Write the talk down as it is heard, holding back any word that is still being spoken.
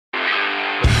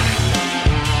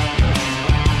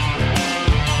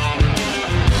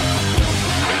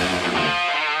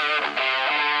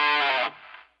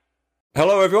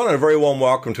Hello, everyone, and a very warm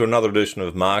welcome to another edition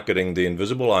of Marketing the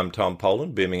Invisible. I'm Tom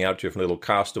Poland, beaming out to you from little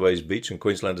Castaways Beach in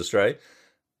Queensland, Australia.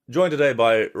 Joined today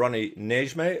by Ronnie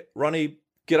Nijmeh. Ronnie,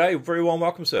 g'day. Very warm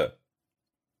welcome, sir.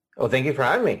 Oh, thank you for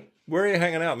having me. Where are you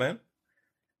hanging out, man?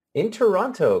 In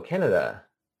Toronto, Canada.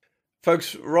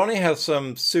 Folks, Ronnie has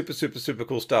some super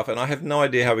cool stuff, and I have no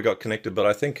idea how we got connected, but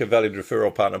I think a valued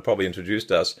referral partner probably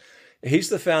introduced us. He's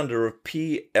the founder of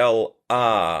PLR.me.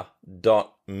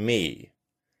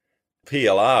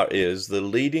 PLR is the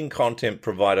leading content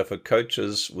provider for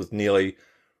coaches with nearly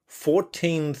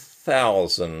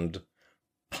 14,000,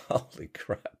 holy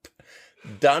crap,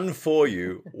 done for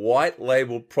you white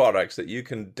label products that you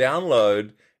can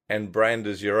download and brand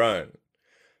as your own.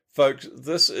 Folks,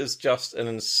 this is just an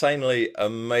insanely,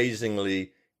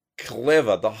 amazingly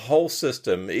clever, the whole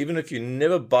system, even if you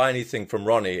never buy anything from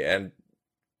Ronnie, and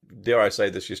dare I say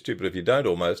this, you're stupid if you don't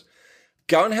almost,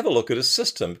 go and have a look at his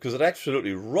system because it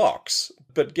absolutely rocks,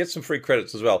 but get some free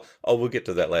credits as well. Oh, we'll get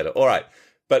to that later. All right.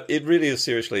 But it really is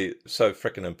seriously so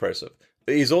freaking impressive.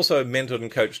 He's also mentored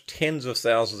and coached tens of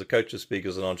thousands of coaches,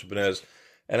 speakers, and entrepreneurs.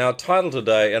 And our title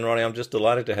today, and Ronnie, I'm just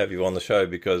delighted to have you on the show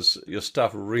because your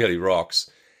stuff really rocks.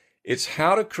 It's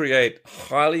how to create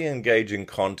highly engaging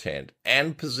content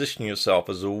and position yourself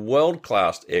as a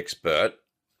world-class expert,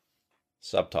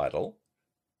 subtitle,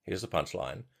 here's the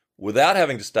punchline, without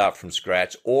having to start from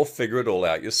scratch or figure it all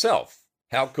out yourself.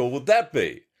 How cool would that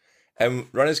be? And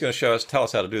Ronnie's going to tell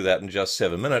us how to do that in just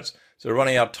 7 minutes. So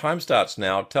Ronnie, our time starts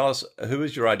now. Tell us, who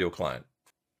is your ideal client?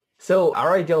 So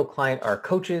our ideal client are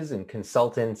coaches and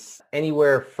consultants,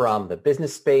 anywhere from the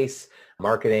business space,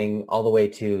 marketing, all the way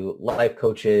to life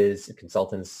coaches,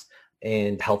 consultants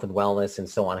in health and wellness and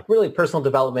so on. Like really personal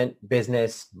development,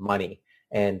 business, money,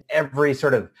 and every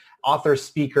sort of author,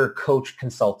 speaker, coach,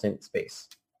 consultant space.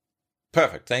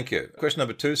 Perfect. Thank you. Question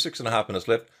number 2, 6.5 minutes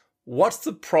left. What's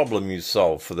the problem you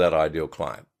solve for that ideal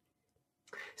client?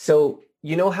 So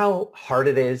you know how hard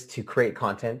it is to create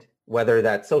content, whether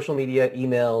that's social media,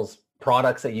 emails,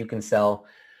 products that you can sell.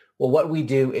 Well, what we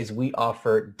do is we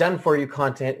offer done for you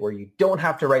content where you don't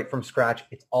have to write from scratch.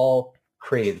 It's all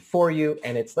created for you.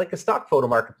 And it's like a stock photo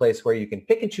marketplace where you can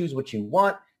pick and choose what you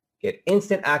want, get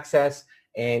instant access.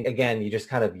 And again, you just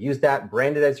kind of use that,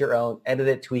 brand it as your own, edit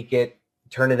it, tweak it,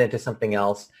 turn it into something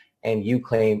else, and you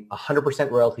claim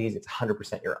 100% royalties. It's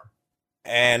 100% your own.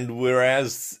 And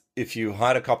whereas if you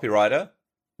hired a copywriter,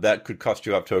 that could cost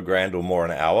you up to $1,000 or more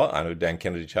an hour. I know Dan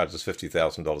Kennedy charges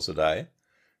 $50,000 a day.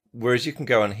 Whereas you can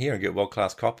go in here and get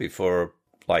world-class copy for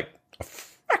like a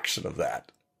fraction of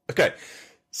that. Okay,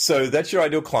 so that's your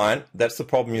ideal client. That's the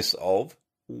problem you solve.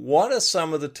 What are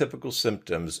some of the typical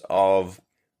symptoms of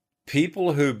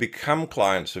people who become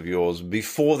clients of yours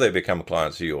before they become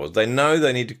clients of yours? They know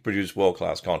they need to produce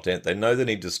world-class content. They know they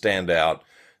need to stand out.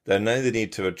 They know they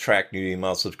need to attract new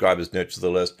email subscribers, nurture the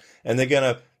list, and they're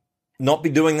going to not be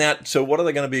doing that. So what are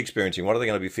they going to be experiencing? What are they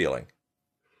going to be feeling?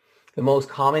 The most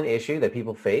common issue that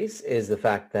people face is the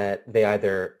fact that they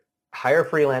either hire a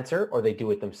freelancer or they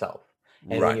do it themselves.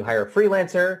 And when you hire a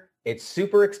freelancer, it's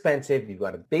super expensive. You've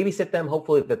got to babysit them,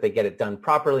 hopefully that they get it done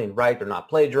properly and right. They're not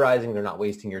plagiarizing. They're not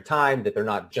wasting your time, that they're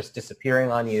not just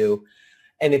disappearing on you.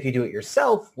 And if you do it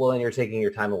yourself, well, then you're taking your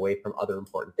time away from other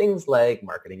important things like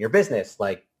marketing your business,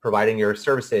 like providing your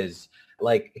services,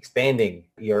 like expanding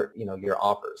your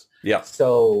offers. Yeah.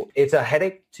 So it's a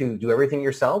headache to do everything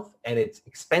yourself, and it's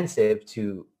expensive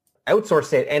to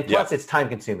outsource it, and plus it's time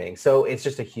consuming. So it's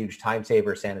just a huge time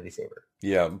saver, sanity saver.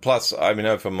 Yeah. Plus, I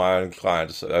mean, for my own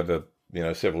clients over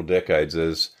several decades,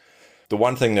 is the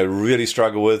one thing they really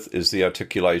struggle with is the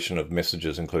articulation of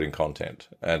messages, including content.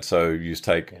 And so you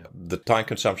take the time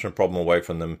consumption problem away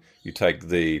from them. You take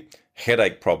the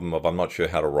headache problem of I'm not sure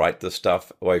how to write this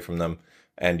stuff away from them.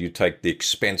 And you take the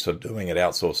expense of doing it,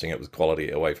 outsourcing it with quality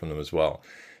away from them as well.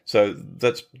 So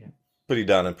that's pretty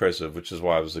darn impressive, which is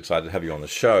why I was excited to have you on the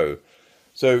show.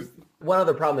 So one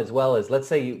other problem as well is, let's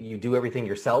say you do everything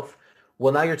yourself.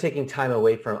 Well, now you're taking time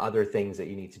away from other things that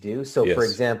you need to do. So for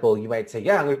example, you might say,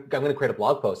 I'm going to create a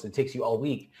blog post. It takes you all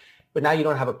week, but now you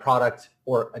don't have a product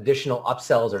or additional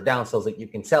upsells or downsells that you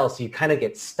can sell. So you kind of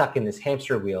get stuck in this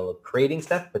hamster wheel of creating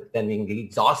stuff, but then you get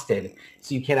exhausted.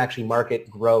 So you can't actually market,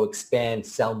 grow, expand,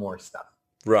 sell more stuff.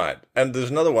 Right. And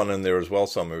there's another one in there as well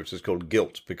somewhere, which is called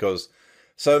guilt, because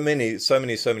so many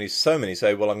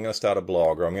say, well, I'm going to start a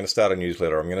blog, or I'm going to start a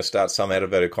newsletter, or I'm going to start some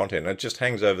added content. And it just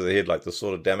hangs over the head like the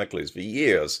sword of Damocles for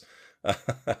years.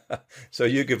 So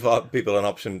you give people an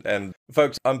option. And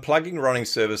folks, I'm plugging Ronnie's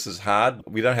services hard.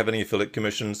 We don't have any affiliate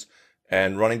commissions.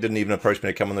 And Ronnie didn't even approach me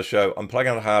to come on the show. I'm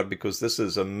plugging it hard because this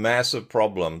is a massive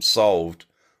problem solved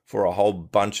for a whole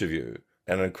bunch of you.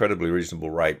 at an incredibly reasonable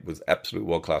rate with absolute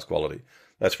world-class quality.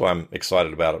 That's why I'm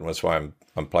excited about it, and that's why I'm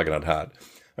plugging it hard.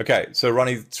 Okay, so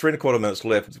Ronnie, 3.25 minutes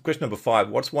left. Question number 5,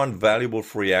 what's one valuable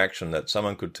free action that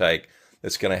someone could take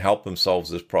that's going to help them solve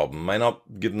this problem? May not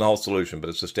give them the whole solution, but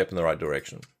it's a step in the right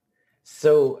direction.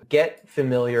 So get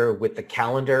familiar with the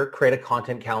calendar, create a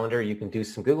content calendar. You can do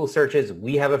some Google searches.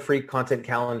 We have a free content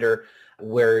calendar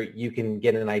where you can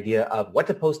get an idea of what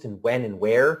to post and when and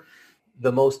where.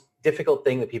 The most difficult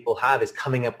thing that people have is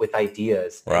coming up with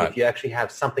ideas. Right. And if you actually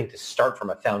have something to start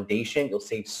from a foundation, you'll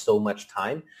save so much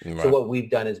time. Right. So what we've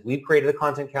done is we've created a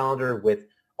content calendar with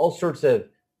all sorts of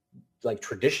like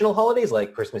traditional holidays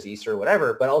like Christmas, Easter,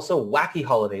 whatever, but also wacky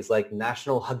holidays like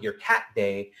National Hug Your Cat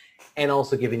Day, and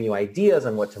also giving you ideas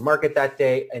on what to market that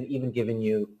day, and even giving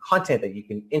you content that you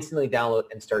can instantly download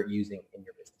and start using in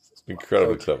your business as well.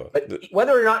 Incredibly clever. But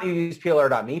whether or not you use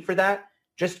PLR.me for that,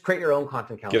 just create your own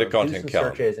content calendar. Get a content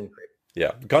calendar. Searches and create.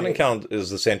 Yeah, content calendar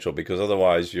is essential because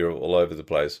otherwise you're all over the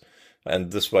place.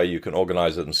 And this way you can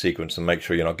organize it in sequence and make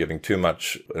sure you're not giving too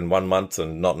much in one month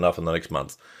and not enough in the next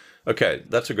month. Okay,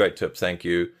 that's a great tip. Thank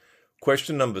you.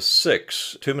 Question number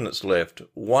 6, 2 minutes left.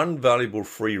 One valuable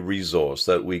free resource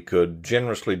that we could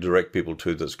generously direct people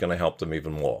to that's going to help them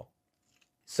even more.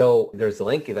 So there's a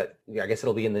link that I guess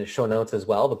it'll be in the show notes as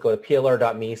well, but go to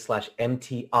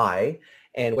plr.me/MTI.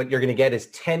 And what you're going to get is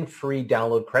 10 free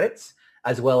download credits,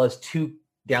 as well as 2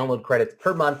 download credits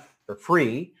per month for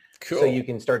free. Cool. So you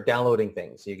can start downloading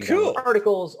things. You can download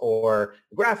articles or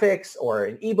graphics or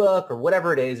an ebook or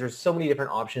whatever it is. There's so many different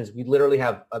options. We literally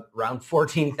have around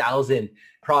 14,000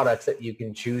 products that you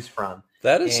can choose from.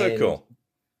 That is so cool.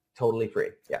 Totally free.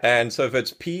 Yeah. And so if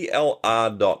it's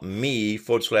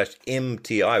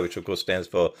plr.me/MTI, which of course stands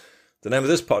for the name of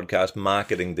this podcast,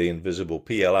 Marketing the Invisible,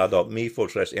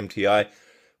 plr.me/MTI.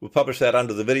 We'll publish that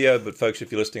under the video, but folks,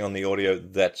 if you're listening on the audio,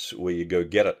 that's where you go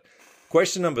get it.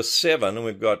 Question number 7, and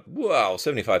we've got,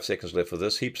 75 seconds left for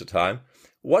this, heaps of time.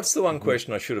 What's the one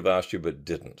question I should have asked you but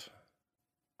didn't?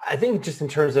 I think just in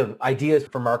terms of ideas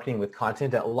for marketing with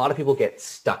content, a lot of people get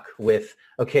stuck with,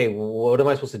 okay, what am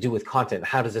I supposed to do with content?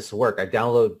 How does this work? I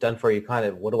download done for you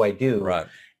content. What do I do? Right.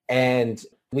 And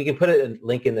we can put a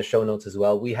link in the show notes as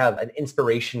well. We have an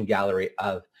inspiration gallery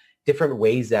of different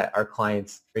ways that our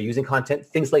clients are using content,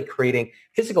 things like creating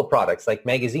physical products like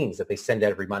magazines that they send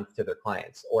every month to their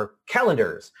clients, or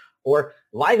calendars, or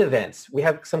live events. We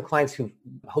have some clients who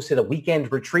hosted a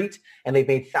weekend retreat and they've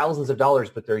made thousands of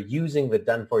dollars, but they're using the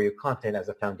done for you content as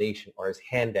a foundation or as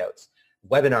handouts,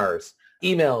 webinars,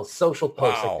 emails, social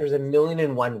posts. Like there's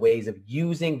 1,000,001 ways of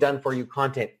using done for you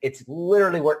content. It's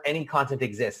literally where any content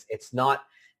exists. It's not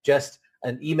just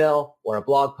an email or a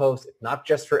blog post. It's not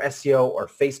just for SEO or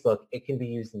Facebook. It can be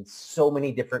used in so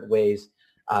many different ways,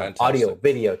 audio,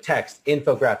 video, text,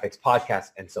 infographics,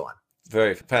 podcasts, and so on.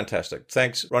 Very fantastic.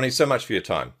 Thanks, Ronnie, so much for your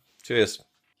time. Cheers.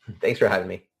 Thanks for having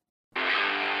me.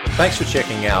 Thanks for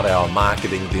checking out our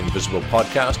Marketing the Invisible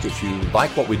podcast. If you like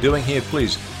what we're doing here,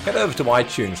 please head over to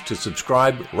iTunes to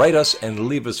subscribe, rate us, and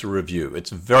leave us a review.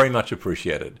 It's very much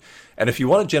appreciated. And if you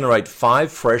want to generate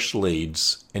 5 fresh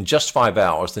leads in just 5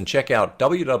 hours, then check out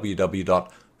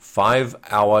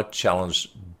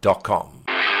www.5hourchallenge.com.